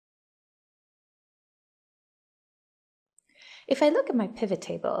If I look at my pivot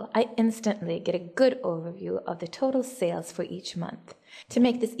table, I instantly get a good overview of the total sales for each month. To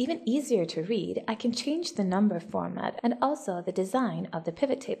make this even easier to read, I can change the number format and also the design of the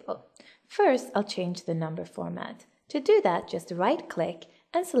pivot table. First, I'll change the number format. To do that, just right-click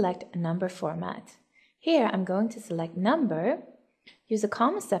and select Number Format. Here, I'm going to select Number, use a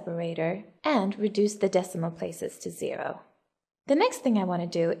comma separator, and reduce the decimal places to 0. The next thing I want to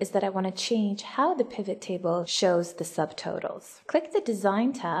do is that I want to change how the pivot table shows the subtotals. Click the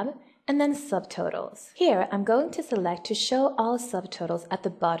Design tab and then Subtotals. Here I'm going to select to show all subtotals at the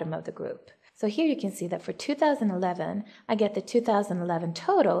bottom of the group. So here you can see that for 2011, I get the 2011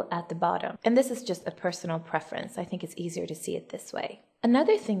 total at the bottom. And this is just a personal preference. I think it's easier to see it this way.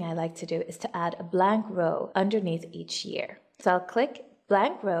 Another thing I like to do is to add a blank row underneath each year. So I'll click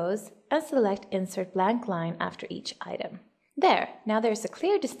Blank Rows and select Insert Blank Line after each item. There, now there's a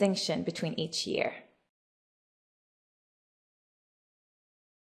clear distinction between each year.